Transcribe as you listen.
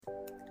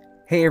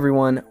Hey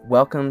everyone,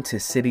 welcome to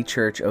City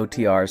Church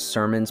OTR's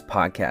Sermons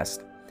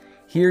Podcast.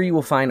 Here you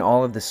will find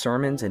all of the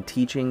sermons and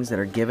teachings that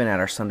are given at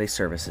our Sunday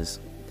services.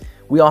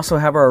 We also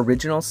have our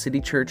original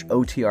City Church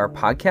OTR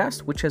podcast,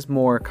 which has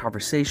more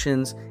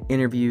conversations,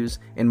 interviews,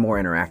 and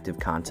more interactive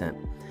content.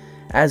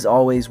 As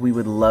always, we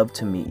would love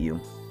to meet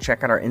you.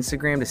 Check out our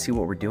Instagram to see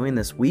what we're doing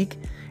this week,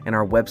 and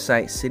our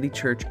website,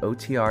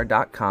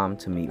 citychurchotr.com,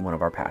 to meet one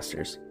of our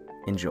pastors.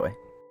 Enjoy.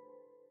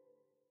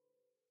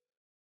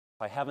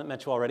 If I haven't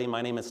met you already,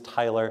 my name is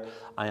Tyler.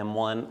 I am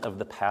one of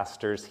the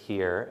pastors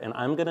here, and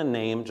I'm going to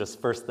name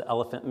just first the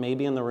elephant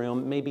maybe in the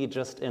room, maybe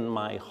just in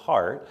my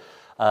heart,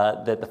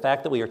 that the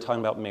fact that we are talking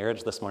about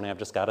marriage this morning, I've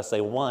just got to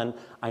say, one,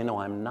 I know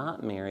I'm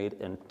not married,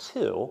 and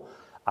two,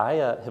 I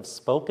have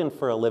spoken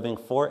for a living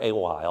for a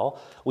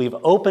while. We've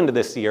opened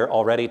this year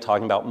already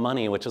talking about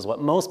money, which is what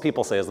most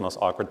people say is the most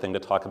awkward thing to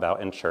talk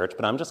about in church,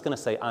 but I'm just going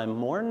to say I'm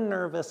more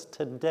nervous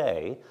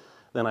today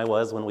than I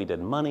was when we did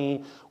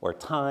money or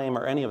time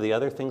or any of the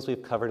other things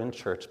we've covered in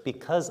church,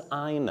 because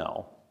I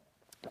know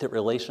that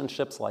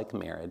relationships like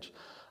marriage,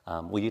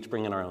 we each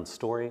bring in our own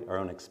story, our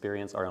own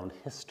experience, our own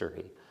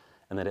history,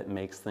 and that it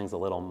makes things a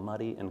little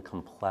muddy and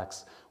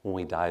complex when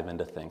we dive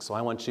into things. So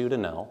I want you to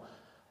know,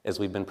 as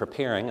we've been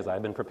preparing, as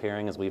I've been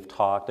preparing, as we've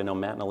talked, I know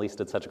Matt and Elise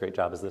did such a great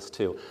job as this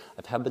too.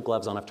 I've had the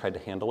gloves on, I've tried to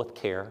handle with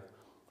care.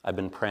 I've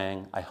been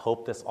praying. I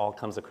hope this all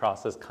comes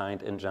across as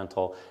kind and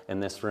gentle,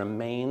 and this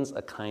remains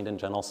a kind and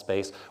gentle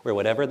space where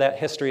whatever that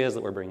history is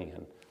that we're bringing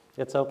in,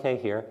 it's okay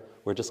here.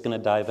 We're just going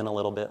to dive in a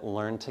little bit,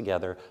 learn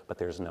together, but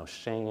there's no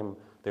shame,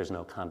 there's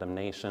no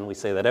condemnation. We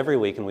say that every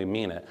week and we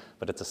mean it,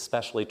 but it's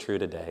especially true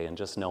today. And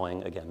just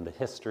knowing, again, the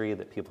history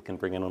that people can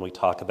bring in when we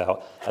talk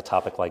about a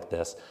topic like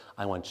this,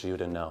 I want you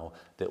to know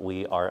that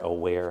we are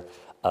aware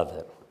of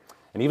it.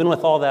 And even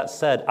with all that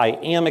said, I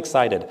am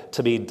excited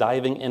to be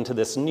diving into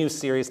this new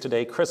series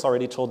today. Chris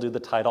already told you the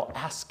title,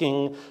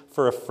 Asking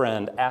for a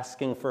Friend,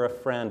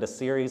 a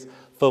series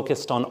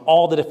focused on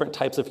all the different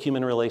types of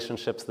human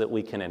relationships that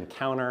we can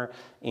encounter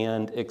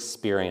and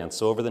experience.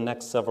 So over the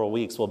next several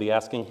weeks, we'll be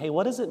asking, hey,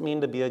 what does it mean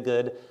to be a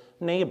good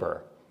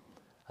neighbor?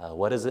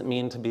 What does it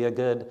mean to be a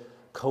good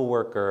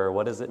coworker?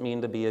 What does it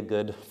mean to be a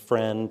good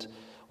friend?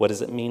 What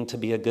does it mean to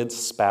be a good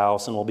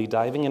spouse? And we'll be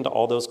diving into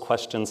all those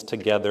questions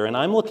together. And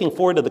I'm looking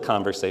forward to the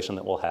conversation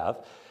that we'll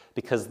have,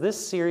 because this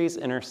series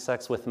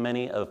intersects with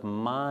many of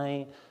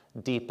my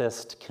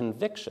deepest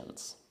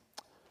convictions.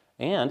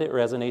 And it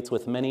resonates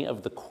with many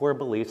of the core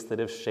beliefs that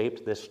have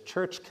shaped this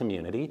church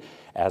community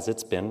as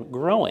it's been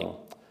growing.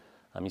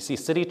 You see,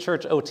 City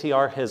Church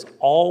OTR has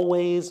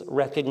always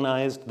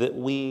recognized that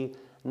we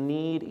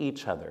need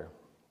each other.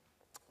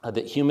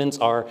 That humans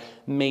are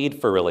made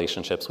for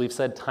relationships. We've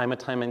said time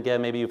and time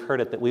again, maybe you've heard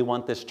it, that we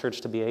want this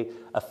church to be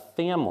a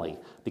family,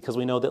 because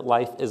we know that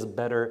life is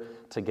better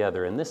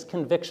together. And this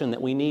conviction that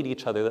we need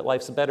each other, that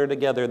life's better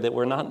together, that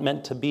we're not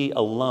meant to be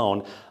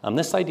alone,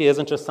 this idea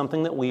isn't just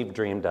something that we've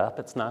dreamed up.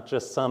 It's not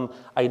just some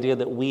idea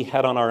that we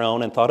had on our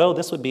own and thought, oh,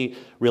 this would be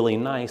really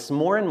nice.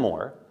 More and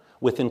more,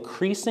 with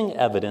increasing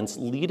evidence,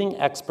 leading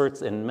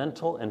experts in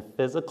mental and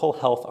physical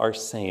health are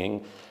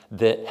saying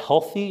that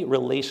healthy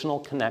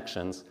relational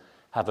connections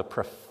have a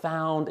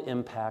profound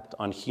impact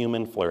on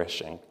human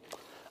flourishing.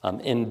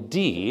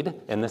 Indeed,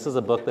 and this is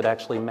a book that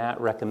actually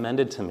Matt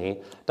recommended to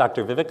me,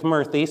 Dr. Vivek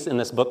Murthy, in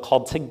this book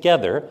called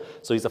Together,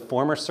 so he's a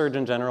former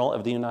Surgeon General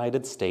of the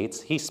United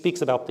States, he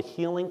speaks about the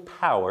healing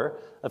power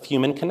of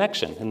human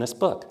connection in this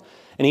book.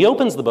 And he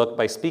opens the book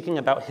by speaking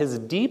about his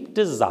deep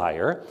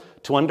desire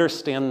to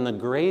understand the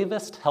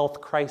gravest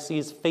health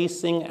crises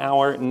facing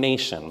our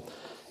nation.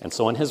 And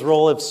so in his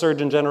role of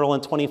Surgeon General in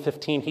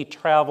 2015, he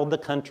traveled the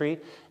country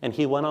and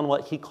he went on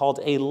what he called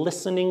a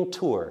listening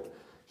tour.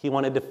 He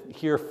wanted to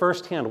hear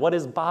firsthand what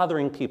is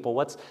bothering people,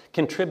 what's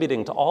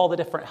contributing to all the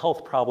different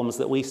health problems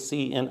that we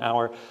see in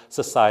our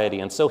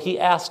society. And so he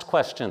asked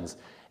questions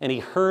and he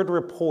heard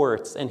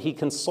reports and he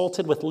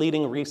consulted with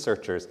leading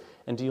researchers.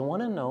 And do you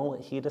want to know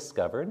what he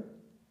discovered?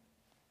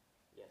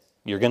 Yes.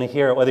 You're going to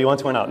hear it whether you want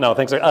to or not. No,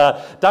 thanks.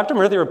 Dr.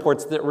 Murthy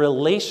reports that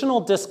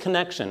relational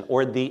disconnection,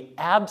 or the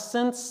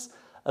absence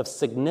of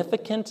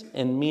significant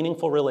and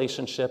meaningful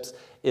relationships,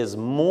 is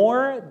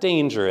more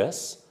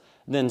dangerous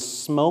than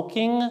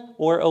smoking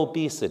or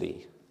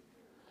obesity.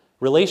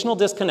 Relational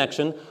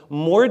disconnection,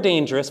 more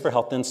dangerous for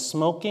health than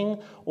smoking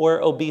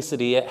or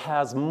obesity. It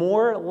has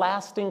more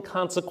lasting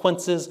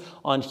consequences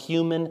on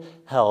human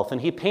health. And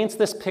he paints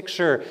this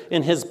picture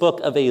in his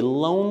book of a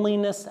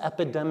loneliness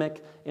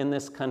epidemic in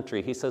this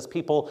country. He says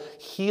people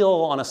heal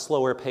on a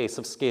slower pace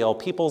of scale.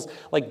 People's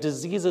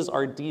diseases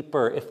are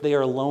deeper if they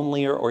are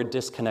lonelier or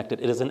disconnected.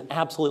 It is an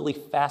absolutely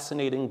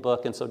fascinating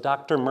book. And so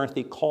Dr.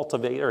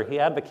 Murthy he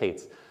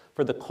advocates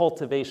for the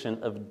cultivation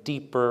of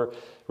deeper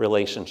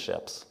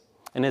relationships.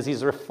 And as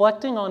he's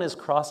reflecting on his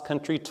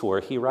cross-country tour,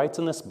 he writes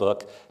in this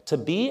book, to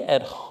be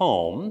at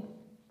home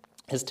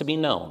is to be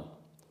known.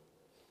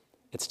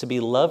 It's to be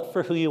loved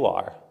for who you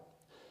are.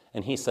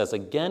 And he says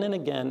again and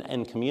again,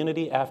 in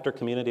community after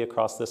community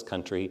across this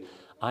country,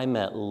 I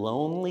met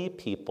lonely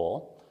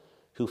people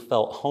who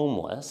felt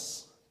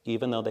homeless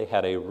even though they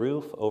had a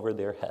roof over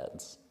their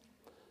heads.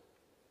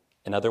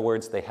 In other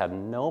words, they had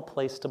no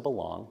place to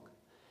belong,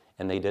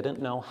 and they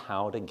didn't know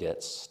how to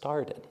get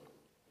started.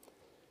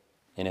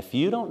 And if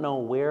you don't know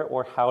where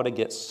or how to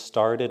get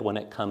started when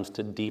it comes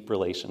to deep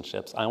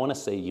relationships, I want to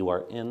say you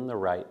are in the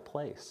right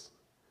place.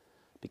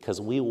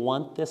 Because we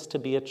want this to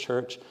be a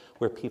church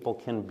where people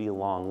can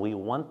belong. We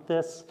want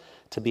this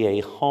to be a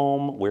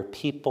home where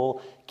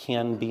people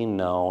can be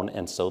known.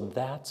 And so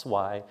that's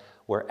why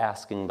we're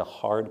asking the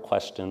hard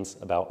questions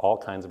about all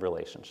kinds of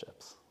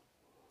relationships.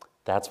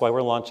 That's why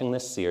we're launching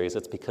this series.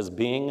 It's because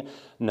being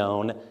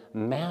known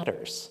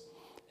matters.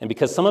 And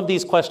because some of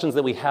these questions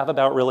that we have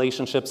about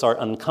relationships are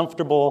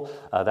uncomfortable,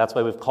 that's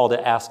why we've called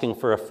it asking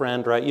for a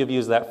friend, right? You've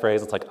used that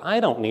phrase. It's like, I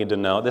don't need to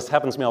know. This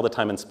happens to me all the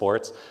time in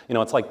sports. You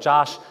know, it's like,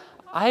 Josh,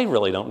 I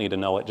really don't need to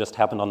know what just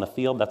happened on the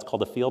field. That's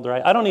called a field,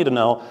 right? I don't need to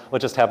know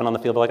what just happened on the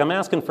field. But like, I'm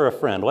asking for a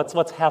friend.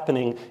 What's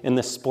happening in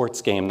this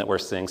sports game that we're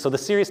seeing? So the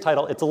series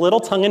title, it's a little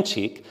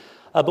tongue-in-cheek,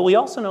 but we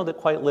also know that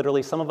quite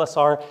literally some of us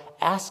are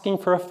asking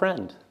for a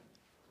friend.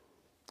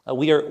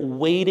 We are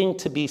waiting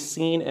to be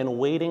seen and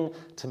waiting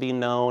to be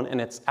known, and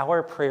it's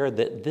our prayer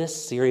that this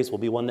series will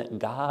be one that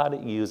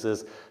God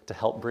uses to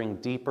help bring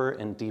deeper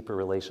and deeper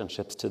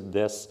relationships to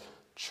this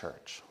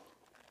church.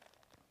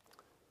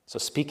 So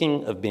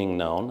speaking of being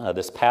known,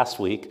 this past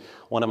week,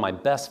 one of my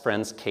best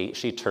friends, Kate,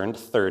 she turned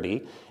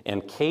 30,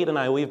 and Kate and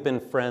I, we've been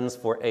friends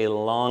for a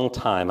long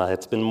time.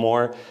 It's been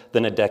more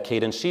than a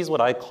decade, and she's what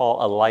I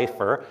call a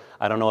lifer.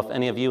 I don't know if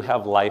any of you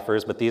have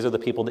lifers, but these are the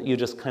people that you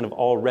just kind of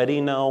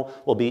already know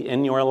will be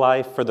in your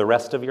life for the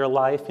rest of your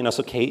life. You know,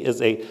 so Kate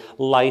is a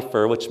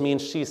lifer, which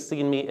means she's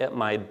seen me at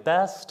my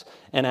best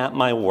and at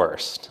my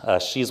worst.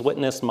 She's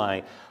witnessed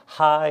my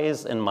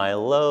highs and my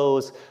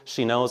lows.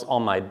 She knows all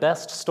my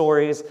best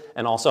stories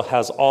and also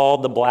has all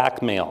the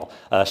blackmail.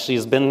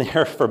 She's been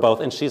there for both,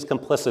 and she's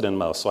complicit in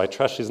most, so I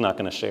trust she's not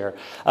going to share.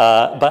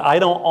 But I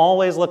don't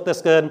always look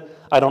this good.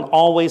 I don't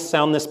always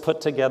sound this put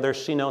together.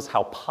 She knows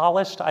how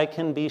polished I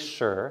can be,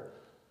 sure,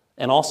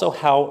 and also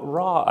how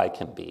raw I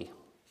can be.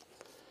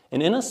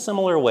 And in a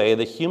similar way,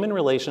 the human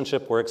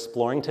relationship we're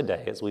exploring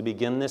today as we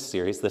begin this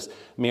series, this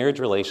marriage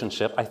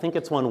relationship, I think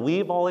it's one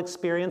we've all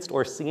experienced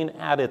or seen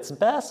at its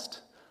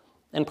best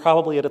and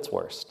probably at its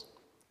worst.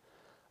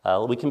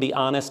 We can be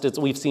honest,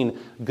 we've seen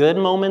good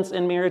moments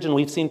in marriage and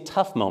we've seen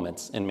tough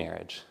moments in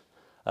marriage.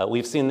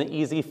 We've seen the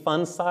easy,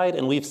 fun side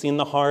and we've seen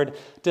the hard,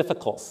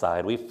 difficult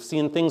side. We've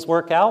seen things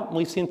work out and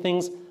we've seen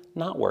things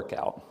not work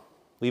out.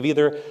 We've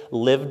either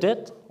lived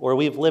it or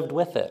we've lived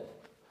with it.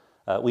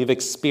 We've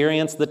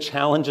experienced the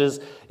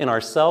challenges in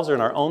ourselves or in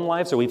our own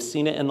lives, or we've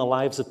seen it in the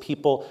lives of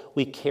people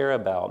we care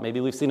about.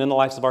 Maybe we've seen it in the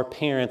lives of our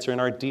parents or in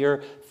our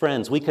dear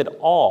friends. We could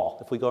all,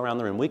 if we go around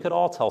the room, we could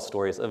all tell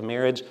stories of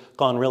marriage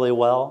gone really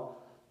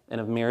well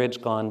and of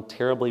marriage gone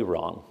terribly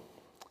wrong.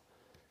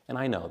 And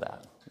I know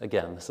that.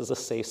 Again, this is a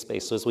safe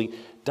space. So as we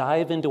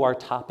dive into our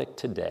topic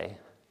today,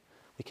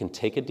 we can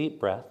take a deep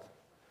breath.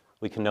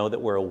 We can know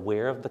that we're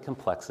aware of the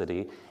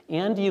complexity,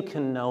 and you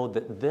can know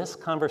that this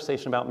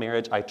conversation about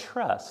marriage, I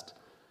trust,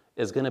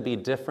 is going to be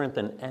different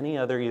than any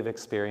other you've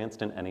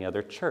experienced in any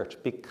other church,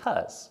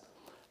 because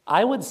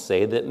I would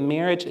say that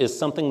marriage is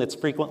something that's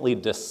frequently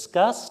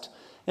discussed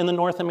in the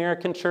North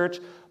American church,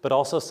 but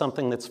also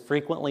something that's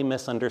frequently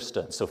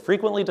misunderstood. So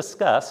frequently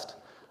discussed,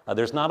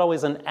 there's not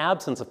always an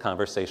absence of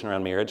conversation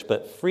around marriage,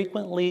 but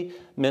frequently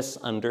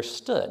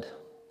misunderstood.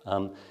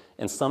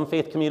 In some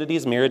faith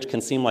communities, marriage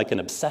can seem like an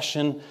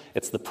obsession.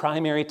 It's the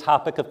primary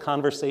topic of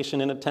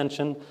conversation and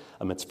attention.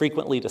 It's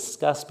frequently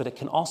discussed, but it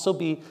can also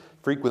be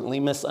frequently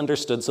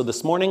misunderstood. So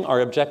this morning, our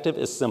objective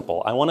is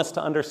simple. I want us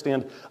to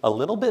understand a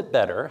little bit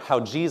better how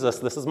Jesus,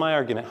 this is my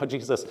argument, how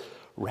Jesus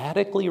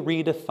radically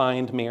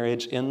redefined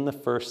marriage in the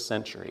first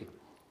century.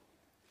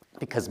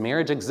 Because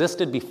marriage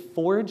existed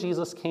before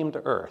Jesus came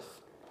to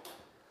earth.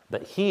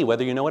 That he,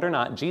 whether you know it or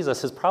not,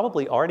 Jesus has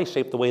probably already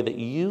shaped the way that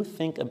you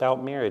think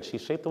about marriage. He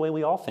shaped the way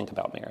we all think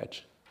about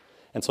marriage.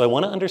 And so I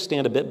want to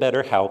understand a bit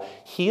better how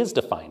he has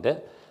defined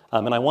it.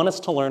 And I want us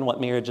to learn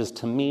what marriage is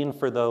to mean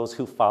for those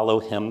who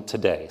follow him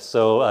today.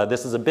 So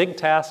this is a big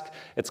task.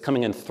 It's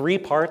coming in 3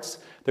 parts.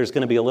 There's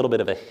going to be a little bit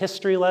of a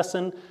history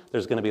lesson.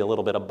 There's going to be a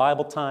little bit of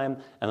Bible time.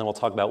 And then we'll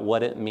talk about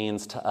what it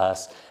means to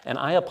us. And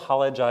I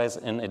apologize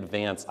in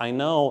advance. I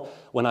know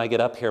when I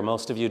get up here,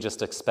 most of you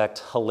just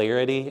expect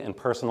hilarity and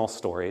personal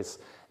stories.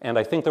 And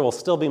I think there will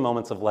still be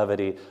moments of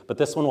levity, but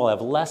this one will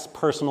have less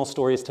personal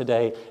stories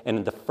today.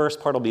 And the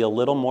first part will be a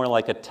little more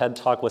like a TED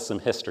Talk with some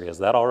history. Is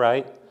that all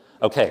right?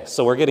 Okay,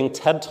 so we're getting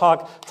TED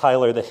Talk.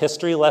 Tyler, the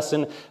history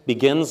lesson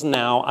begins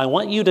now. I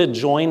want you to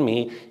join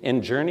me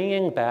in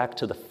journeying back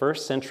to the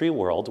first century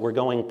world. We're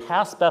going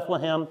past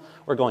Bethlehem.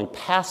 We're going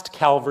past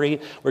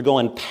Calvary. We're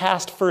going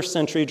past first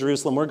century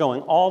Jerusalem. We're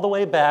going all the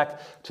way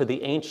back to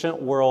the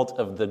ancient world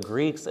of the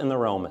Greeks and the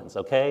Romans,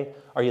 okay?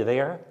 Are you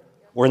there?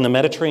 We're in the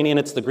Mediterranean.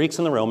 It's the Greeks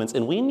and the Romans.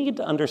 And we need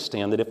to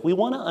understand that if we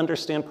want to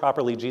understand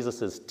properly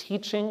Jesus'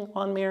 teaching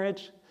on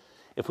marriage,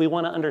 if we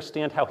want to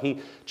understand how he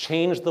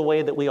changed the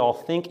way that we all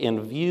think and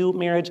view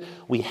marriage,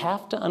 we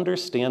have to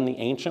understand the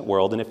ancient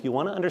world. And if you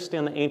want to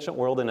understand the ancient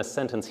world in a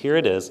sentence, here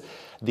it is.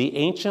 The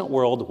ancient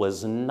world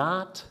was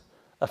not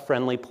a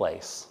friendly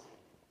place.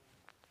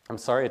 I'm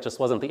sorry, it just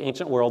wasn't. The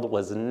ancient world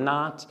was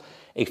not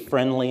a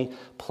friendly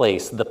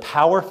place. The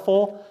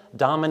powerful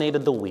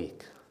dominated the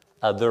weak.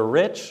 The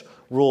rich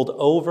ruled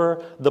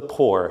over the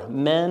poor.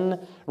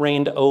 Men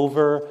reigned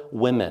over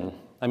women.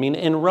 I mean,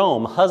 in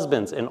Rome,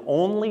 husbands and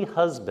only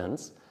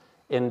husbands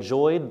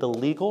enjoyed the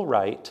legal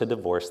right to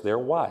divorce their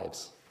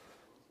wives.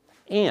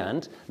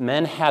 And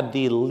men had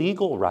the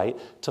legal right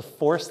to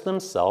force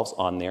themselves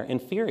on their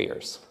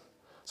inferiors.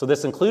 So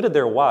this included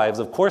their wives.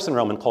 Of course, in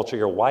Roman culture,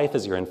 your wife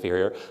is your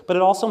inferior, but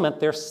it also meant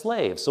their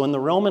slaves. So in the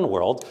Roman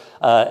world,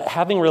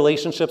 having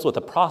relationships with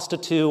a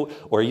prostitute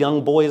or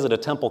young boys at a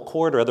temple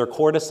court or other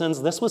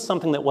courtesans, this was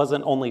something that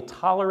wasn't only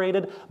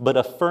tolerated, but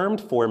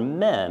affirmed for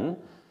men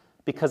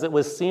because it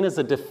was seen as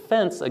a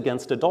defense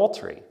against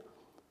adultery.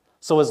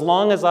 So as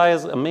long as I,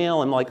 as a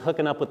male, am like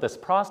hooking up with this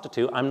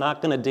prostitute, I'm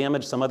not going to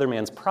damage some other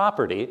man's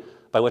property,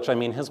 by which I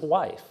mean his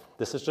wife.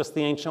 This is just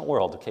the ancient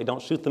world, okay?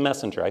 Don't shoot the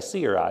messenger. I see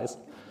your eyes.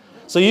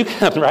 So you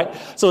can, right?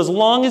 So as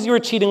long as you were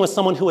cheating with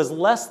someone who is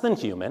less than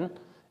human,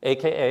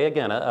 aka,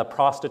 again, a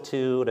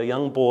prostitute, a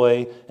young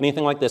boy,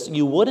 anything like this,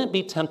 you wouldn't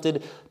be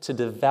tempted to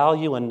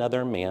devalue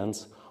another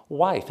man's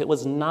wife. It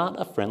was not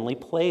a friendly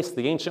place.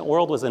 The ancient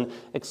world was an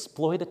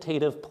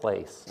exploitative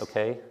place,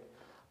 okay?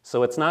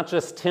 So it's not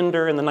just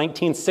Tinder in the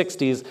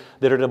 1960s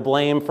that are to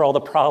blame for all the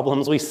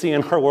problems we see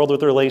in our world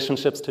with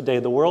relationships today.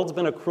 The world's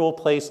been a cruel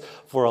place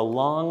for a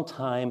long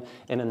time,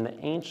 and in the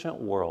ancient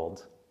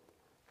world,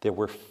 there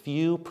were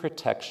few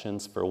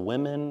protections for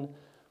women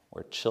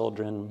or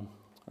children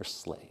or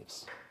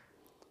slaves.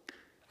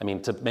 I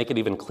mean, to make it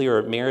even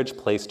clearer, marriage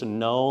placed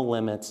no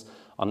limits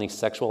on the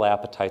sexual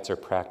appetites or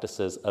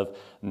practices of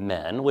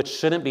men, which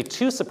shouldn't be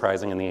too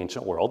surprising in the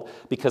ancient world,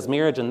 because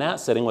marriage in that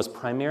setting was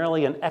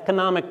primarily an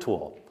economic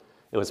tool.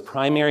 It was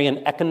primarily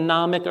an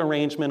economic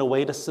arrangement, a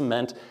way to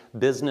cement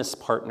business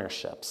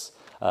partnerships.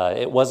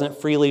 It wasn't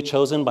freely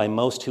chosen by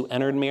most who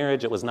entered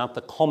marriage. It was not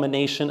the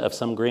culmination of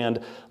some grand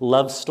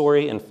love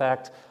story. In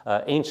fact,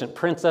 ancient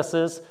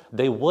princesses,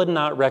 they would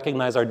not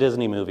recognize our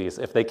Disney movies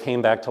if they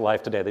came back to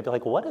life today. They'd be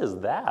like, what is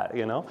that,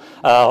 you know?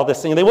 All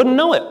this thing, they wouldn't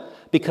know it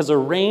because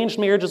arranged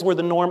marriages were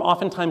the norm.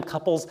 Oftentimes,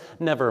 couples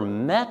never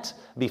met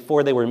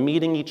before they were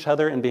meeting each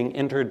other and being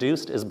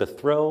introduced as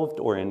betrothed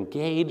or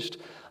engaged.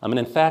 And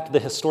in fact, the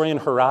historian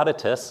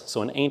Herodotus,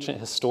 so an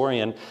ancient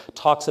historian,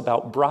 talks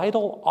about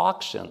bridal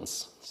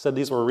auctions, said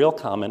these were real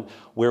common,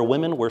 where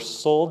women were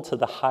sold to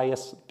the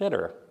highest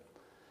bidder.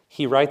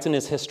 He writes in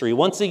his history,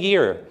 once a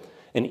year,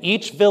 in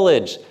each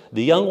village,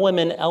 the young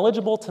women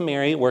eligible to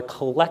marry were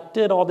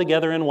collected all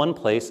together in one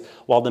place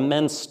while the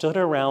men stood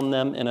around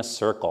them in a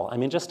circle. I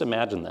mean, just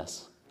imagine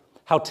this.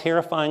 How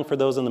terrifying for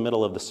those in the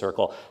middle of the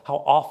circle. How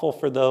awful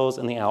for those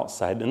on the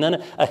outside. And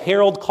then a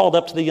herald called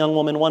up to the young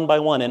woman one by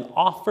one and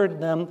offered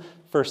them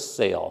for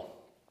sale.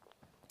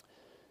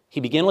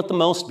 He began with the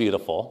most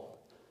beautiful,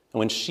 and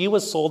when she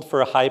was sold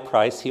for a high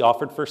price, he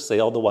offered for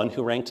sale the one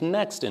who ranked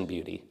next in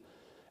beauty.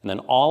 And then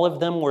all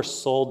of them were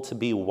sold to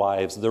be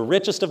wives. The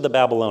richest of the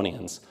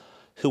Babylonians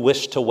who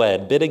wished to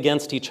wed bid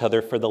against each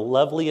other for the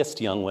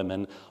loveliest young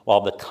women,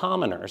 while the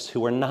commoners, who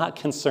were not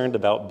concerned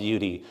about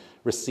beauty,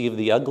 received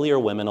the uglier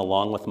women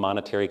along with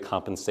monetary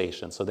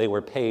compensation. So they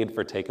were paid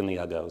for taking the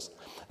uggos.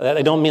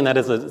 I don't mean that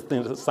as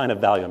a sign of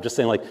value. I'm just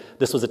saying, like,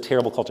 this was a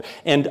terrible culture.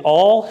 And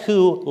all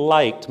who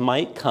liked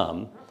might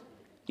come,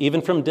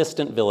 even from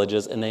distant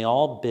villages, and they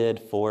all bid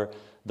for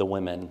the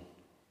women.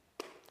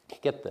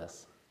 Get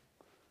this.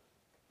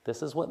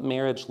 This is what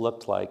marriage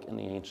looked like in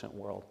the ancient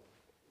world.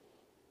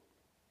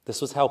 This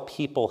was how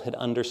people had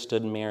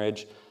understood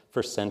marriage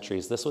for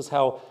centuries. This was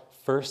how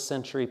first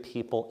century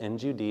people in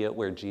Judea,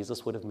 where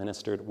Jesus would have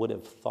ministered, would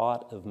have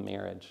thought of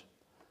marriage.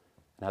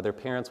 And how their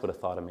parents would have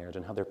thought of marriage,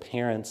 and how their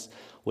parents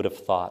would have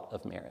thought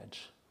of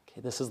marriage.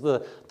 Okay, this is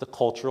the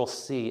cultural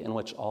sea in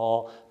which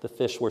all the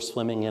fish were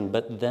swimming in.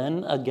 But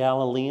then a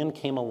Galilean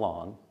came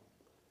along,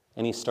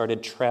 and he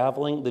started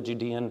traveling the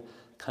Judean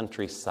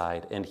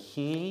countryside, and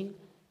he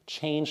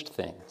changed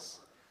things.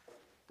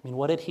 I mean,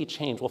 what did he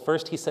change? Well,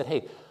 first he said,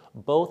 hey,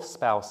 both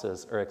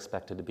spouses are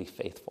expected to be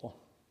faithful.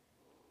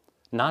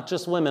 Not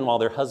just women while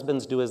their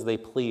husbands do as they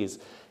please.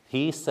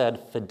 He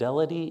said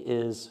fidelity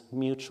is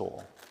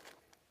mutual.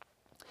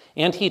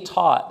 And he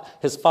taught,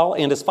 his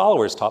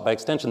followers taught by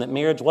extension, that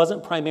marriage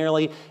wasn't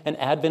primarily an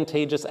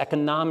advantageous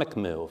economic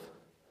move.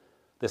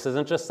 This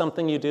isn't just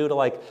something you do to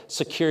like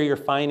secure your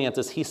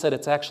finances. He said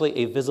it's actually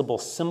a visible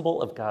symbol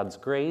of God's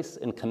grace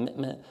and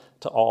commitment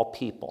to all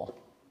people.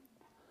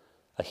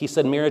 He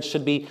said marriage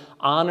should be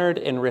honored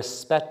and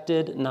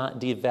respected, not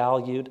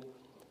devalued.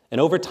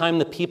 And over time,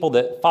 the people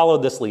that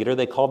followed this leader,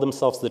 they called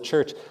themselves the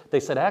church,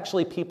 they said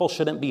actually people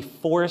shouldn't be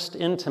forced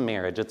into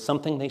marriage. It's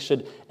something they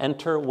should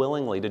enter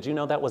willingly. Did you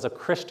know that was a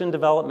Christian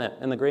development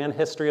in the grand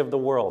history of the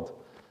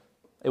world?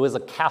 It was a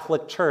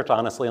Catholic church,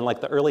 honestly, in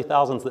like the early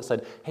thousands that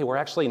said, hey, we're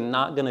actually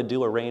not going to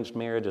do arranged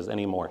marriages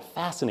anymore.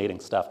 Fascinating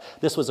stuff.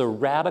 This was a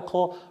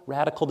radical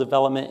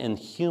development in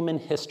human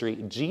history.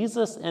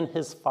 Jesus and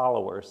his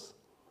followers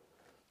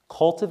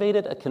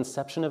cultivated a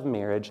conception of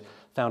marriage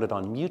founded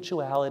on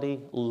mutuality,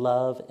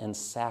 love, and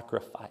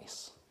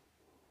sacrifice.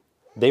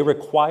 They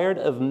required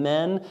of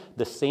men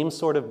the same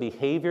sort of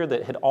behavior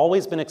that had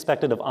always been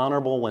expected of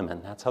honorable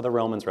women. That's how the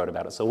Romans wrote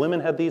about it. So women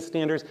had these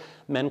standards,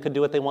 men could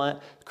do what they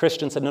want.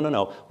 Christians said,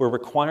 no, we're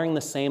requiring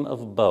the same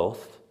of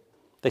both.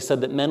 They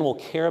said that men will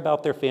care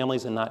about their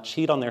families and not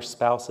cheat on their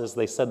spouses.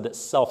 They said that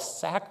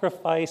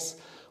self-sacrifice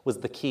was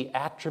the key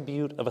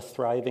attribute of a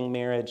thriving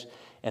marriage,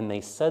 and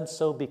they said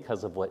so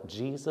because of what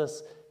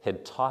Jesus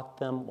had taught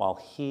them while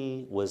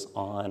he was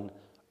on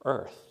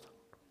earth.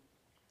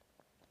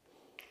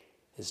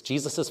 As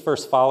Jesus'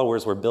 first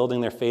followers were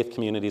building their faith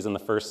communities in the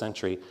first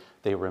century,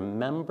 they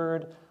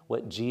remembered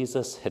what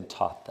Jesus had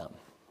taught them.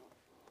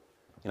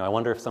 I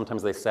wonder if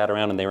sometimes they sat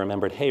around and they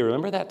remembered, hey,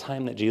 remember that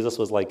time that Jesus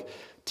was like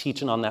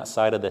teaching on that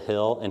side of the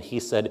hill? And he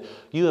said,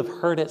 you have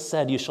heard it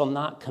said, you shall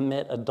not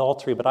commit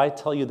adultery. But I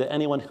tell you that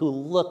anyone who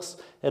looks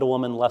at a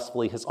woman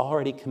lustfully has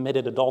already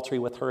committed adultery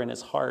with her in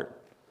his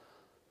heart.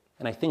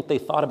 And I think they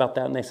thought about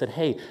that and they said,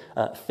 hey,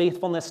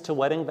 faithfulness to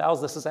wedding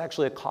vows, this is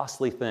actually a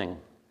costly thing.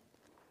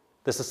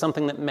 This is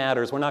something that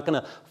matters. We're not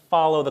going to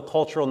follow the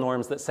cultural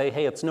norms that say,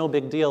 hey, it's no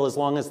big deal as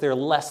long as they're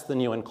less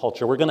than you in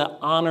culture. We're going to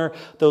honor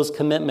those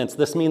commitments.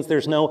 This means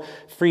there's no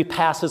free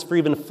passes for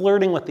even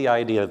flirting with the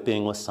idea of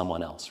being with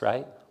someone else,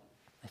 right?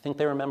 I think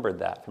they remembered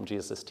that from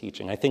Jesus'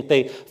 teaching. I think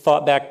they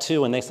thought back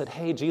too, and they said,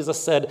 hey, Jesus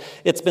said,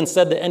 it's been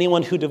said that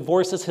anyone who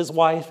divorces his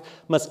wife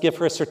must give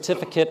her a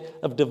certificate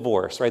of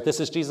divorce, right? This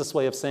is Jesus'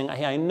 way of saying,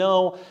 hey, I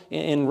know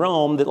in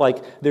Rome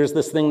that there's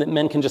this thing that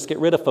men can just get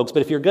rid of folks,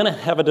 but if you're going to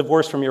have a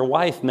divorce from your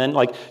wife, men,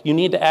 you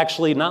need to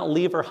actually not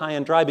leave her high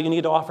and dry, but you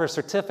need to offer a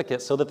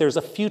certificate so that there's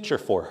a future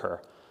for her.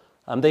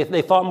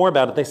 They thought more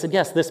about it. They said,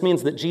 yes, this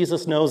means that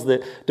Jesus knows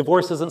that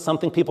divorce isn't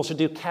something people should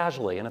do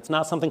casually, and it's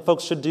not something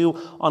folks should do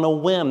on a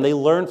whim. They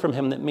learned from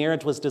him that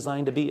marriage was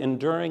designed to be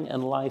enduring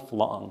and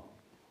lifelong.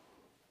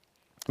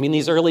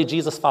 These early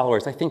Jesus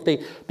followers, I think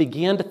they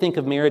began to think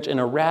of marriage in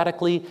a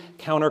radically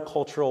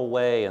countercultural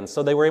way, and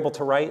so they were able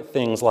to write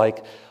things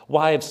like,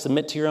 wives,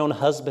 submit to your own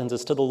husbands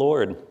as to the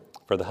Lord.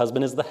 For the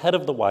husband is the head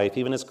of the wife,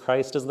 even as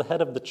Christ is the head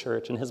of the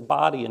church, and his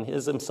body, and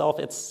himself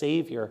its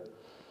Savior.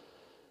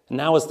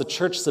 Now as the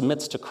church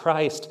submits to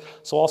Christ,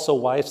 so also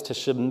wives to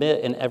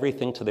submit in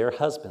everything to their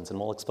husbands. And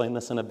we'll explain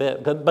this in a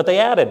bit. But they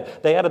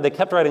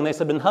kept writing, they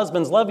said, and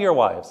husbands, love your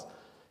wives,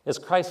 as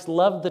Christ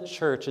loved the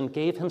church and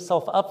gave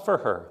himself up for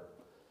her,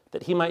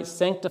 that he might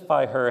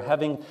sanctify her,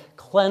 having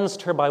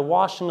cleansed her by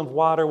washing of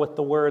water with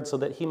the word, so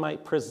that he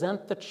might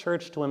present the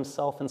church to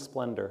himself in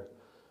splendor,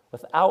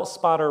 without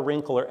spot or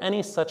wrinkle or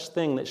any such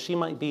thing, that she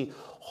might be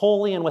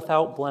holy and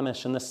without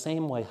blemish. In the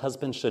same way,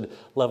 husbands should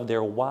love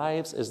their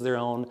wives as their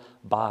own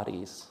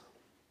bodies.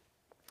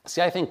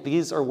 See, I think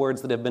these are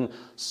words that have been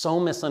so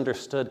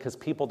misunderstood because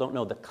people don't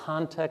know the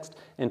context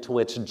into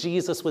which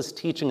Jesus was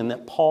teaching and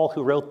that Paul,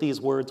 who wrote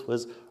these words,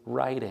 was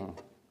writing.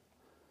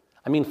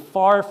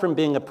 Far from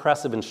being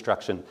oppressive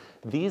instruction,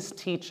 these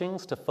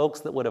teachings to folks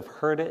that would have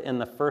heard it in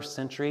the first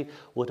century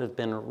would have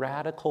been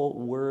radical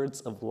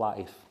words of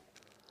life.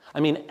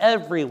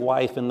 Every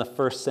wife in the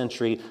first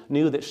century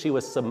knew that she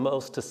was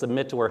supposed to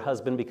submit to her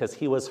husband because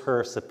he was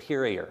her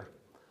superior.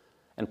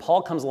 And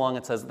Paul comes along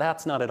and says,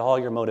 that's not at all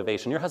your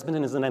motivation. Your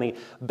husband isn't any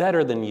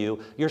better than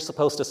you. You're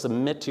supposed to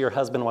submit to your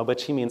husband, by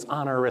which he means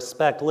honor,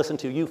 respect. Listen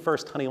to you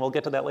first, honey. We'll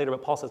get to that later.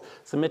 But Paul says,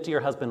 submit to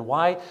your husband.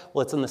 Why?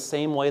 Well, it's in the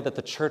same way that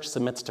the church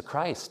submits to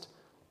Christ.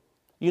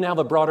 You now have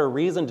a broader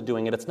reason to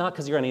doing it. It's not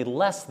because you're any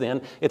less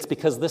than. It's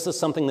because this is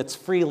something that's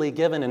freely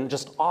given and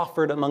just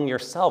offered among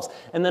yourselves.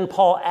 And then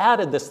Paul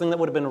added this thing that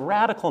would have been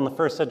radical in the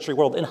first century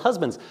world. And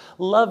husbands,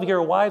 love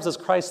your wives as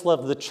Christ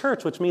loved the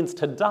church, which means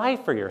to die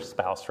for your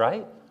spouse,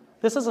 right?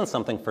 This isn't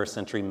something first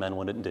century men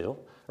wouldn't do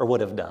or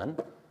would have done.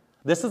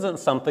 This isn't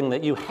something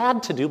that you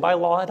had to do by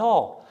law at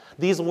all.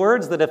 These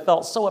words that have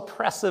felt so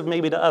oppressive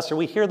maybe to us, or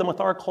we hear them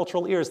with our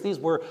cultural ears, these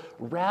were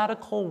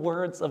radical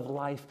words of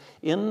life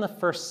in the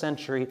first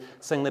century,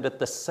 saying that at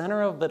the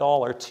center of it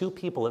all are two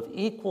people of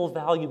equal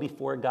value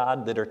before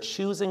God that are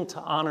choosing to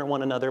honor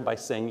one another by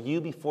saying, you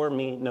before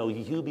me, no,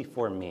 you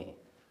before me.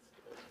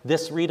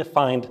 This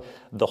redefined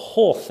the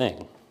whole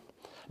thing.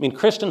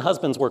 Christian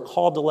husbands were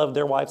called to love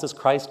their wives as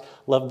Christ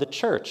loved the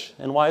church,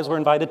 and wives were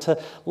invited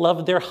to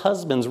love their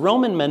husbands.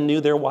 Roman men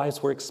knew their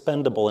wives were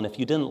expendable, and if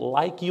you didn't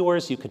like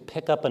yours, you could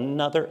pick up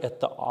another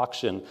at the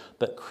auction.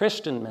 But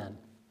Christian men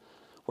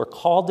were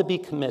called to be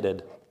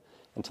committed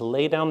and to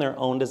lay down their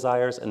own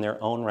desires and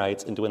their own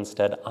rights and to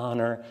instead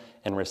honor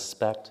and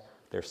respect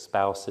their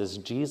spouses.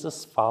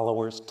 Jesus'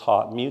 followers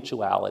taught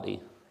mutuality.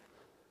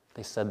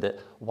 They said that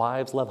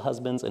wives love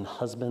husbands and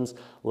husbands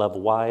love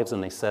wives.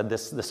 And they said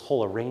this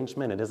whole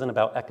arrangement, it isn't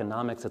about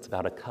economics, it's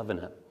about a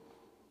covenant.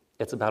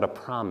 It's about a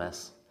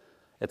promise.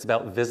 It's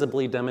about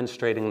visibly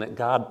demonstrating that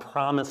God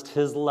promised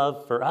his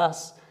love for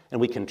us and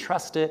we can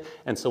trust it.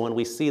 And so when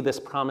we see this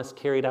promise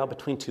carried out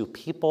between two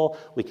people,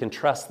 we can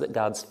trust that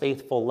God's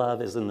faithful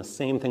love is in the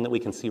same thing that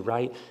we can see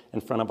right in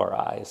front of our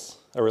eyes.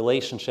 A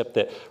relationship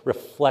that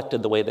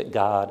reflected the way that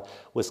God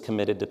was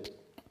committed to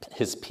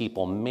his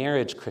people.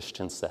 Marriage,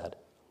 Christians said,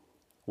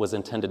 was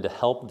intended to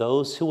help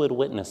those who would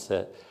witness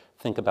it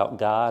think about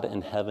God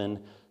in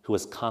heaven who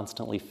is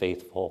constantly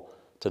faithful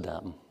to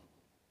them.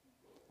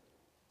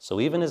 So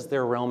even as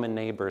their Roman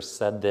neighbors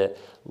said that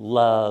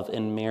love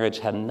and marriage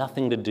had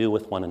nothing to do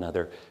with one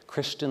another,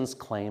 Christians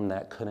claim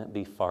that couldn't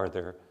be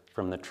farther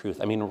from the truth.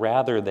 I mean,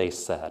 rather they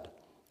said,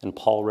 and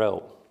Paul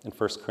wrote in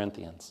 1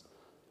 Corinthians,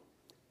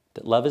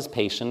 that love is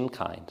patient and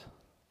kind,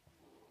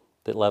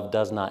 that love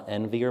does not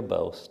envy or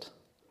boast,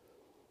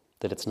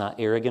 that it's not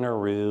arrogant or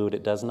rude,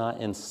 it does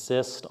not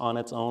insist on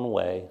its own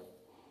way,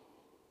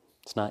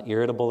 it's not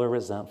irritable or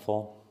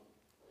resentful,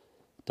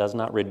 it does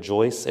not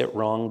rejoice at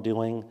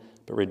wrongdoing,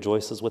 but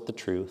rejoices with the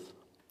truth.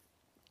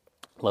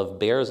 Love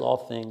bears all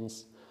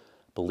things,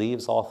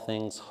 believes all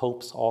things,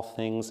 hopes all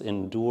things,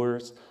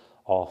 endures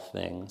all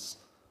things.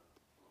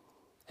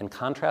 In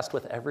contrast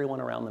with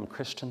everyone around them,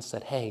 Christians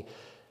said, hey,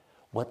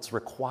 what's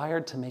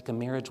required to make a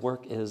marriage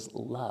work is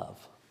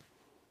love.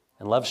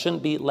 And love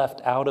shouldn't be left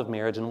out of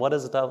marriage. And what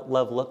does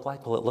love look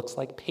like? Well, it looks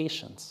like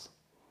patience.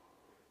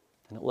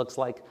 And it looks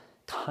like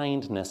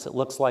kindness. It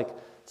looks like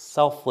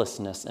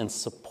selflessness and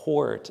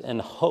support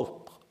and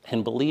hope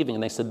and believing.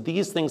 And they said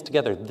these things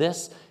together,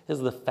 this is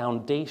the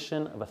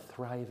foundation of a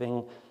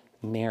thriving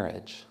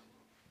marriage.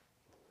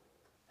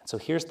 And so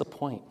here's the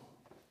point.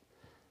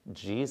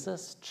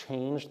 Jesus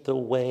changed the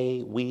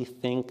way we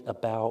think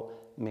about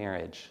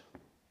marriage.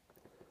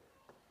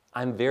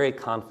 I'm very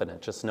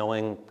confident, just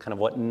knowing kind of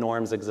what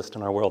norms exist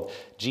in our world.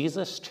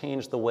 Jesus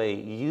changed the way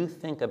you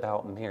think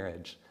about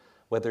marriage,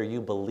 whether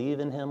you believe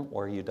in him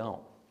or you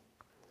don't,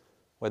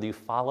 whether you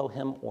follow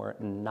him or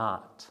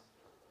not,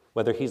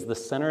 whether he's the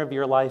center of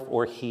your life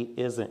or he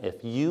isn't.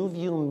 If you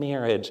view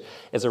marriage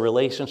as a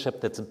relationship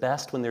that's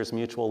best when there's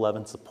mutual love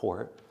and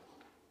support,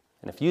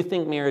 and if you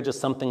think marriage is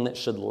something that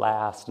should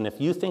last, and if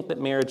you think that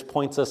marriage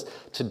points us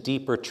to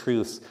deeper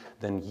truths,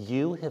 then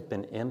you have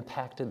been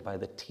impacted by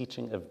the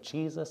teaching of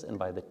Jesus and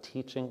by the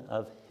teaching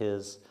of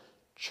his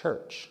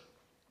church.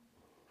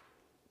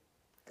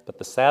 But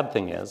the sad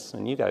thing is,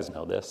 and you guys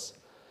know this,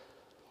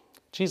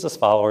 Jesus'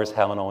 followers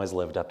haven't always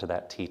lived up to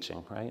that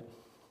teaching, right?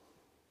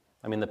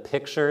 I mean, the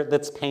picture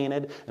that's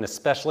painted, and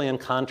especially in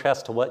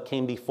contrast to what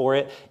came before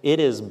it,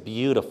 it is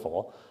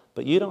beautiful,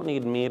 but you don't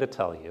need me to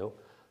tell you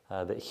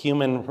that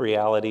human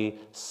reality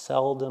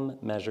seldom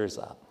measures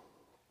up.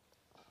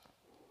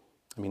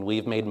 I mean,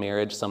 we've made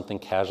marriage something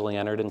casually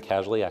entered and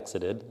casually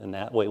exited, and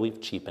that way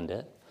we've cheapened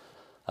it.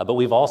 But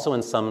we've also,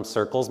 in some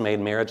circles, made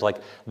marriage like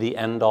the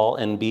end-all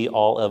and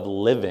be-all of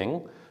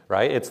living,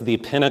 right? It's the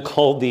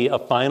pinnacle, the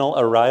final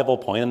arrival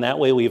point, and that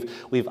way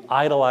we've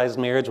idolized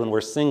marriage when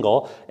we're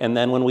single, and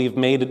then when we've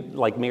made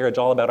like marriage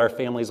all about our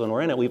families when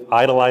we're in it, we've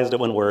idolized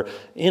it when we're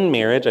in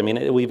marriage. I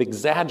mean, we've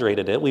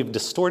exaggerated it. We've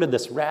distorted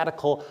this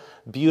radical,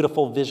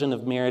 beautiful vision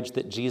of marriage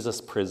that Jesus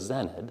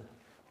presented.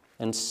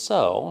 And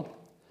so,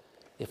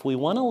 if we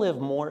want to live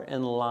more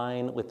in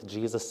line with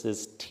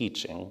Jesus'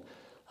 teaching,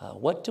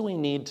 what do we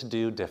need to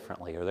do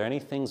differently? Are there any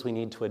things we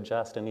need to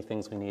adjust, any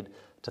things we need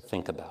to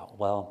think about?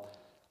 Well,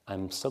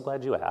 I'm so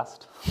glad you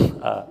asked.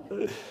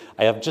 I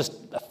have just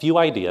a few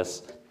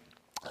ideas.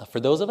 For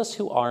those of us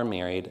who are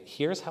married,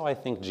 here's how I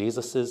think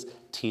Jesus'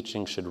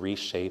 teaching should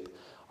reshape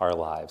our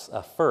lives.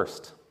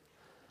 First,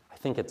 I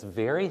think it's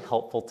very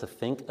helpful to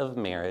think of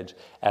marriage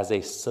as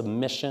a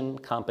submission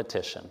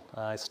competition.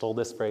 I stole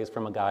this phrase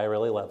from a guy I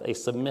really love, a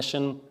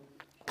submission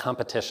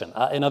competition.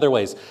 In other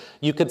ways,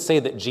 you could say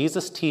that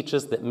Jesus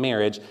teaches that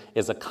marriage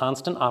is a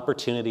constant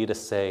opportunity to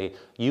say,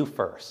 you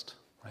first,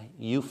 right?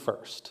 You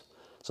first.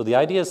 So the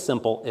idea is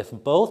simple. If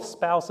both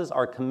spouses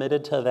are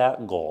committed to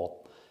that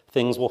goal,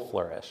 things will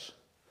flourish.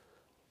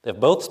 If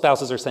both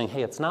spouses are saying,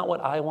 hey, it's not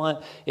what I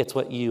want, it's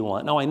what you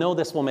want. No, I know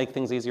this will make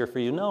things easier for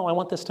you. No, I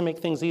want this to make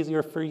things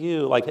easier for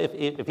you. Like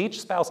if each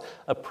spouse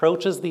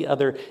approaches the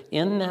other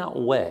in that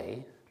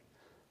way,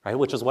 right,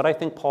 which is what I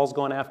think Paul's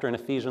going after in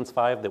Ephesians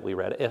 5 that we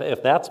read,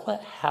 if that's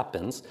what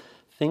happens,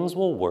 things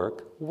will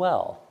work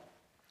well.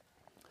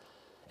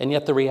 And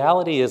yet the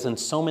reality is in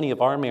so many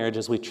of our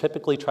marriages, we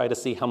typically try to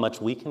see how much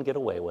we can get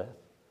away with.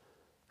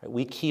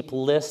 We keep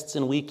lists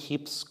and we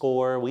keep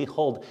score. We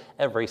hold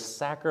every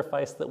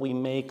sacrifice that we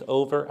make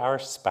over our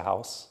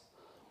spouse.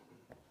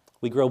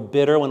 We grow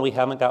bitter when we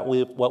haven't got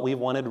what we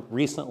wanted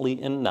recently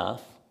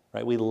enough.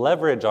 Right? We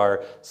leverage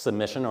our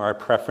submission or our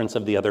preference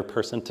of the other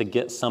person to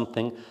get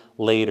something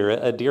later.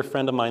 A dear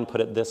friend of mine put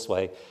it this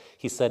way.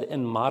 He said,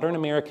 in modern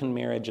American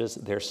marriages,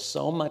 there's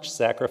so much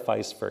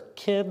sacrifice for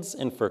kids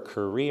and for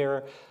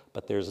career,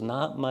 but there's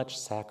not much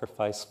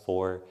sacrifice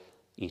for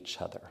each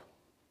other.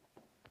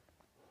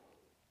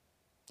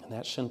 And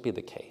that shouldn't be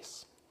the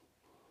case.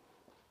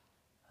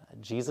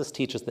 Jesus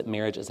teaches that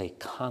marriage is a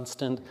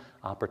constant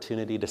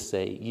opportunity to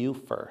say, you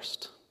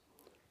first.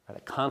 Right?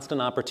 A constant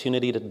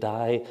opportunity to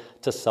die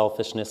to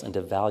selfishness and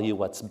to value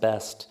what's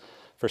best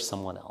for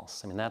someone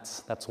else. I mean,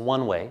 that's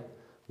one way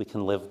we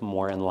can live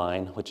more in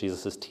line with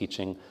Jesus'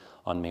 teaching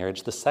on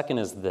marriage. The second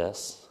is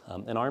this.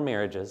 In our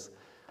marriages,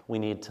 we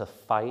need to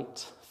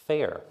fight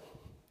fair.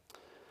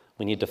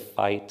 We need to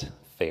fight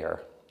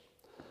fair.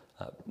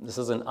 This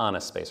is an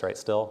honest space, right?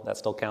 That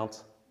still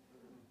counts?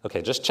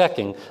 Okay, just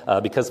checking,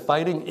 because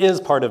fighting is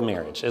part of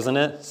marriage, isn't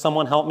it?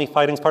 Someone help me,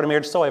 fighting's part of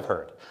marriage, so I've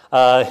heard.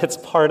 It's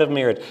part of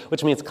marriage,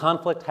 which means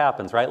conflict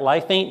happens, right?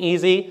 Life ain't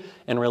easy,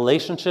 and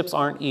relationships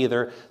aren't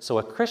either. So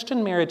a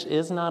Christian marriage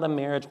is not a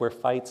marriage where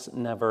fights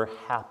never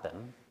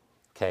happen.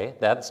 Okay,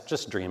 that's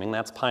just dreaming,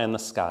 that's pie in the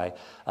sky.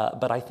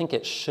 But I think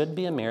it should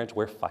be a marriage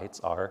where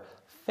fights are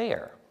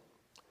fair.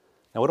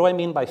 Now, what do I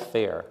mean by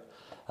fair?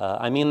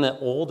 I mean that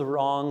old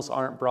wrongs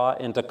aren't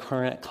brought into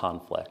current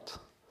conflict.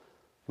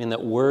 I mean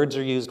that words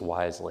are used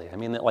wisely. I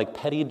mean that like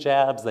petty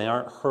jabs, they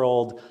aren't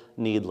hurled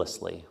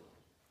needlessly.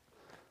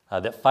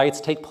 That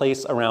fights take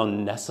place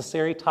around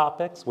necessary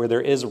topics where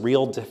there is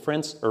real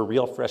difference or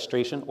real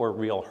frustration or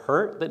real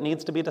hurt that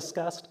needs to be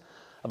discussed,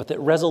 but that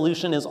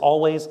resolution is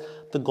always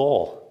the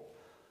goal.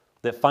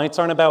 That fights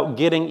aren't about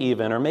getting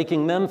even or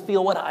making them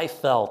feel what I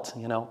felt,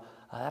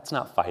 that's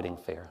not fighting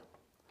fair.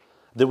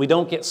 That we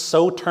don't get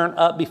so turned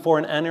up before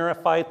an end or a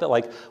fight that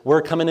like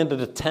we're coming into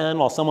the 10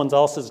 while someone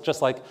else is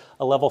just like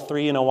a level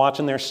 3,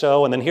 watching their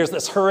show, and then here's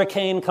this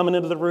hurricane coming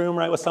into the room,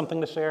 right, with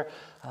something to share.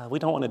 We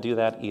don't want to do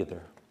that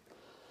either.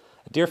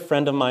 A dear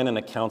friend of mine and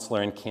a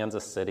counselor in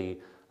Kansas City,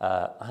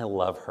 I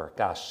love her.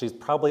 Gosh, she's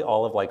probably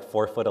all of like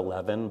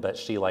 4'11", but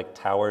she like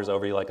towers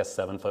over you like a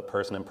 7-foot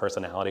person in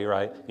personality,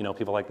 right?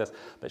 People like this.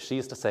 But she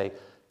used to say,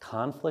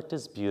 conflict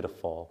is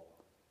beautiful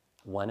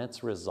when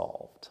it's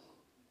resolved.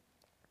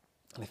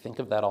 And I think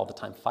of that all the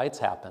time. Fights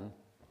happen,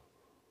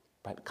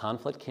 but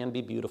conflict can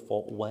be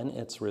beautiful when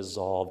it's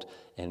resolved,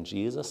 and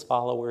Jesus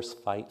followers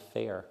fight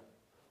fair.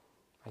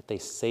 Right? They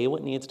say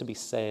what needs to be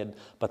said,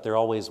 but they're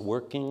always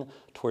working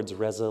towards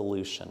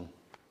resolution.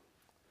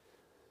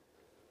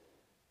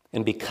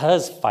 And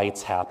because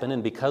fights happen,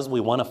 and because we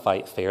want to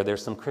fight fair,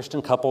 there's some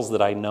Christian couples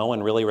that I know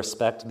and really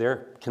respect.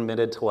 They're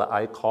committed to what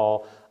I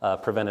call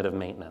preventative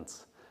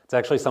maintenance. It's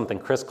actually something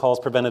Chris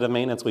calls preventative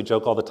maintenance. We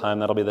joke all the time.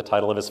 That'll be the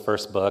title of his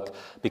first book.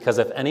 Because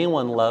if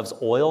anyone loves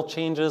oil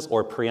changes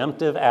or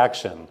preemptive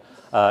action,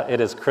 it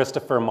is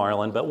Christopher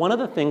Marlin. But one of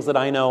the things that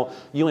I know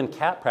you and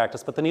Kat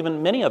practice, but then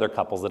even many other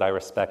couples that I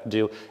respect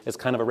do is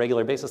kind of a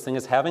regular basis thing,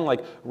 is having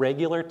like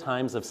regular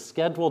times of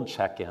scheduled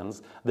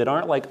check-ins that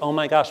aren't like, oh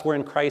my gosh, we're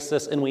in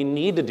crisis and we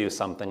need to do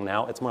something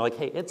now. It's more like,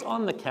 hey, it's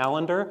on the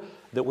calendar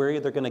that we're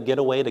either going to get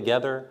away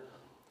together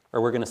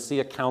or we're going to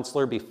see a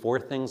counselor before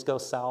things go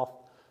south.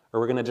 Or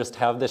we're going to just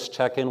have this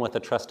check-in with a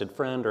trusted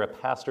friend or a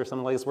pastor or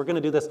something like this. We're going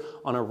to do this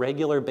on a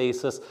regular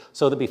basis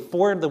so that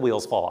before the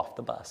wheels fall off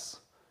the bus,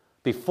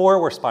 before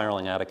we're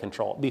spiraling out of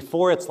control,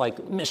 before it's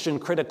like mission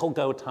critical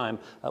go time,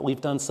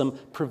 we've done some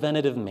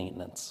preventative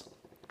maintenance.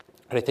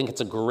 And I think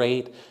it's a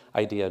great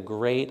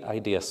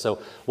idea.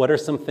 So what are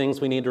some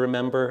things we need to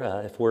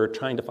remember if we're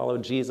trying to follow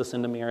Jesus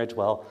into marriage?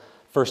 Well,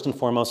 first and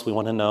foremost, we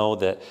want to know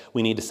that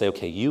we need to say,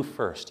 okay, you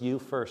first, you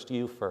first,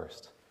 you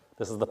first.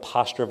 This is the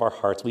posture of our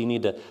hearts. We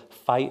need to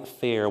fight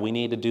fair. We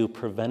need to do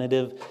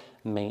preventative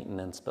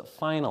maintenance. But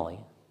finally,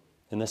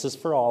 and this is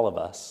for all of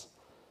us,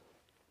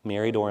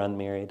 married or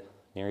unmarried,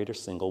 married or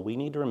single, we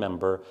need to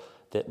remember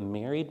that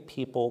married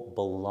people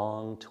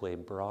belong to a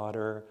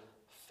broader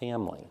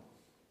family.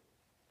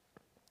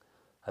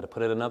 To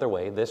put it another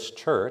way, this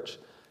church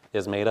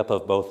is made up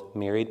of both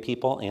married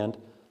people and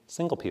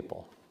single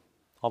people.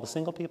 All the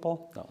single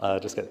people? No,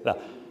 just kidding.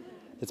 No.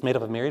 It's made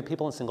up of married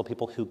people and single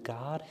people who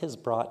God has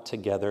brought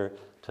together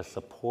to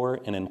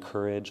support and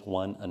encourage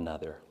one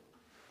another.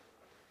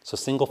 So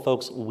single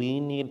folks,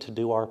 we need to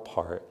do our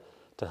part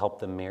to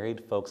help the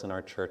married folks in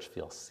our church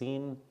feel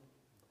seen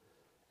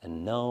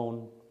and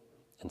known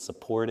and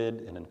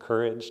supported and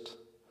encouraged.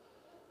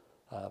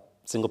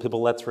 Single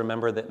people, let's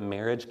remember that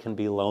marriage can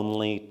be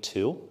lonely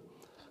too,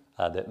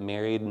 that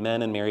married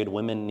men and married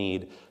women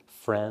need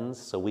friends,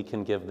 so we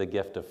can give the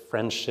gift of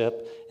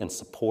friendship and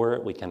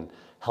support. We can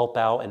help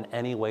out in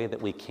any way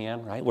that we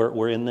can, right?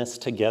 We're in this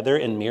together.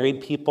 And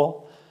married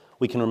people,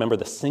 we can remember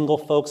the single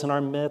folks in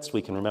our midst.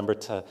 We can remember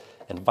to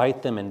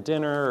invite them in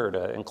dinner or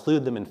to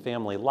include them in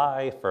family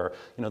life or,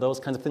 those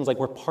kinds of things. Like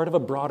we're part of a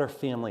broader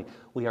family.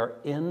 We are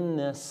in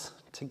this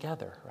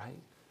together, right?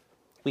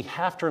 We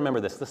have to remember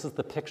this. This is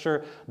the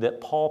picture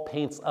that Paul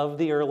paints of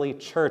the early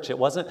church. It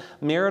wasn't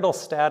marital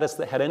status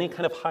that had any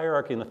kind of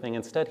hierarchy in the thing.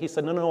 Instead, he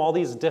said, no, all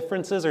these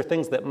differences are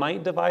things that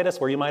might divide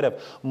us, where you might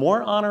have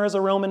more honor as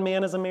a Roman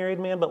man, as a married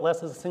man, but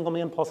less as a single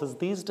man. Paul says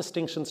these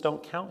distinctions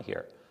don't count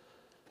here.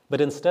 But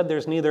instead,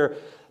 there's neither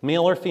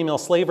male or female,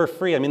 slave or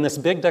free. I mean, this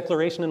big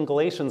declaration in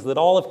Galatians that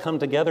all have come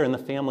together in the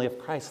family of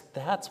Christ,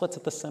 that's what's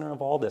at the center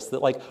of all this,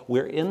 that like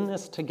we're in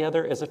this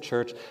together as a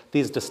church.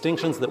 These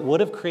distinctions that would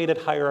have created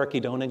hierarchy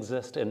don't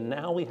exist, and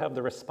now we have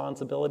the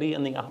responsibility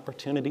and the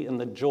opportunity and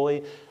the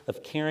joy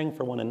of caring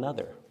for one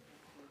another.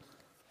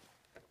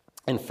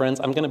 And friends,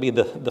 I'm going to be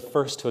the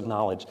first to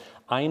acknowledge,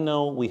 I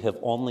know we have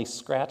only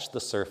scratched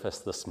the surface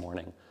this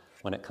morning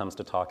when it comes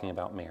to talking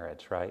about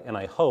marriage, right? And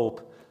I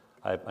hope,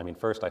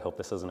 first, I hope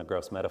this isn't a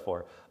gross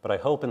metaphor, but I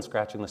hope in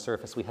scratching the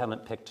surface we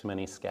haven't picked too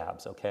many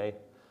scabs, okay?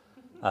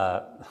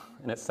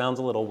 And it sounds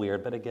a little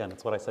weird, but again,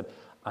 it's what I said.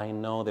 I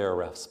know there are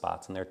rough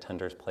spots and there are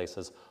tender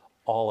places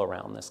all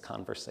around this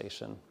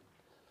conversation.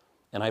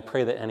 And I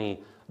pray that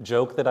any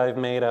joke that I've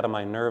made out of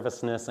my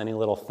nervousness, any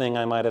little thing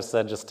I might have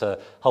said just to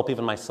help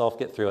even myself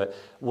get through it,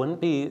 wouldn't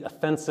be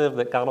offensive,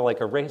 that God will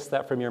erase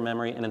that from your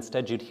memory, and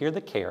instead you'd hear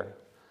the care,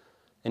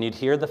 and you'd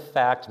hear the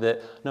fact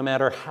that no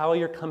matter how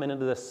you're coming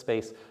into this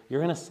space,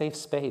 you're in a safe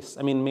space.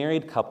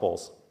 Married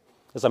couples,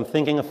 as I'm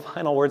thinking of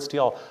final words to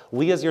y'all,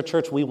 we as your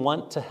church, we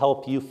want to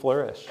help you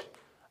flourish.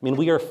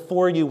 We are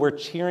for you. We're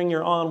cheering you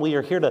on. We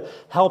are here to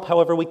help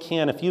however we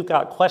can. If you've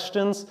got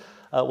questions,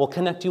 we'll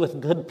connect you with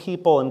good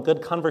people and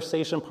good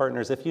conversation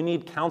partners. If you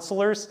need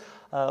counselors,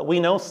 we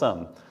know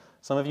some.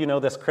 Some of you know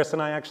this. Chris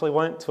and I actually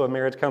went to a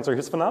marriage counselor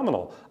who's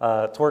phenomenal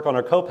to work on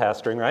our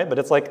co-pastoring, right? But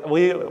it's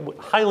we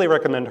highly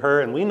recommend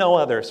her, and we know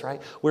others,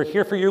 right? We're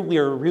here for you. We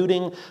are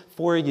rooting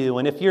for you.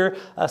 And if you're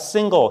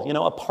single,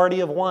 a party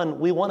of one,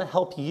 we want to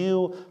help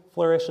you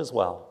flourish as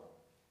well.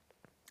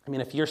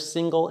 If you're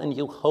single and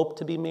you hope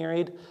to be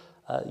married,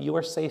 you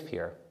are safe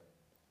here.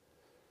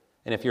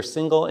 And if you're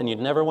single and you'd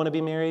never want to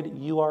be married,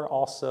 you are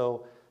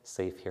also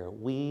safe here.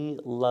 We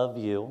love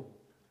you.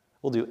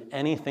 We'll do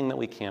anything that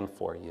we can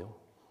for you.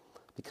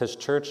 Because,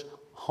 church,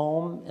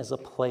 home is a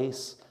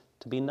place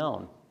to be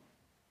known,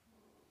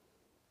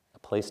 a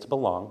place to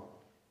belong,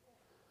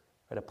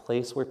 right? A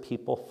place where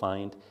people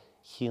find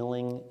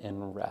healing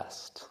and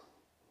rest.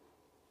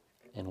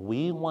 And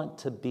we want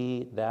to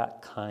be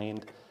that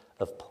kind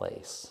of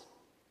place.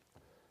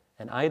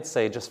 And I'd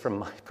say, just from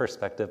my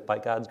perspective, by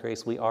God's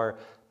grace, we are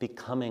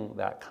becoming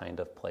that kind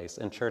of place.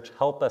 And church,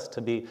 help us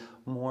to be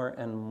more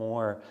and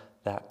more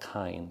that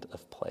kind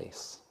of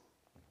place.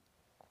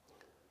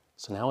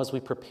 So now as we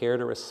prepare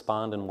to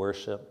respond in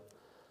worship,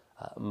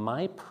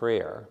 my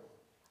prayer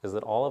is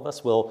that all of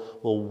us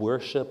will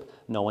worship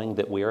knowing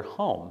that we are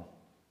home,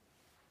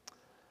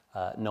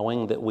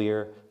 knowing that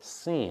we're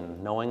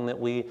seen, knowing that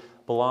we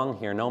belong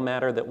here, no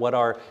matter that what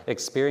our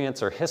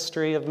experience or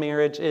history of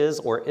marriage is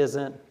or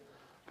isn't,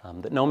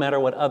 that no matter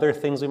what other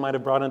things we might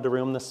have brought into the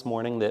room this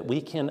morning, that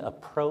we can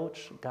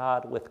approach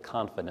God with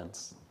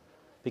confidence.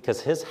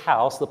 Because his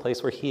house, the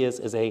place where he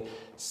is a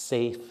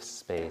safe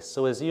space.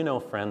 So as you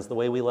know, friends, the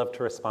way we love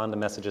to respond to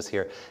messages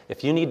here,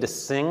 if you need to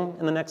sing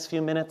in the next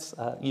few minutes,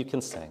 you can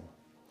sing.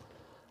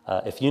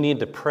 If you need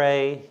to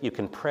pray, you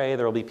can pray.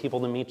 There will be people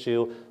to meet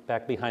you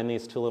back behind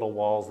these two little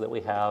walls that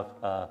we have,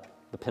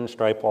 the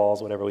pinstripe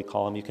walls, whatever we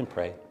call them. You can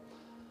pray.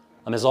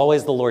 As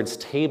always, the Lord's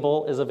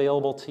table is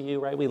available to you,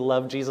 right? We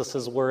love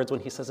Jesus' words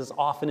when he says, as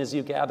often as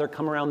you gather,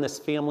 come around this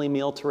family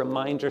meal to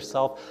remind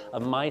yourself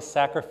of my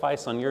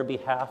sacrifice on your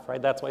behalf,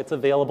 right? That's why it's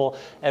available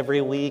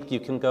every week. You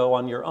can go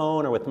on your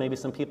own or with maybe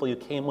some people you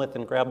came with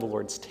and grab the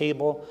Lord's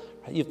table,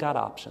 right? You've got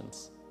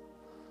options.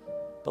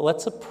 But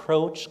let's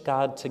approach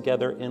God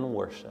together in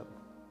worship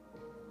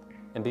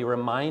and be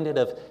reminded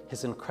of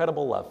his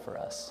incredible love for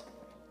us,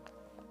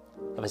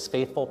 of his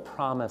faithful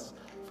promise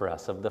for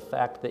us, of the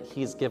fact that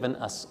he's given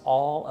us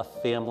all a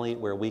family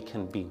where we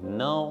can be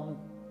known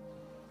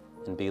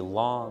and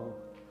belong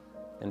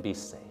and be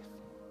safe.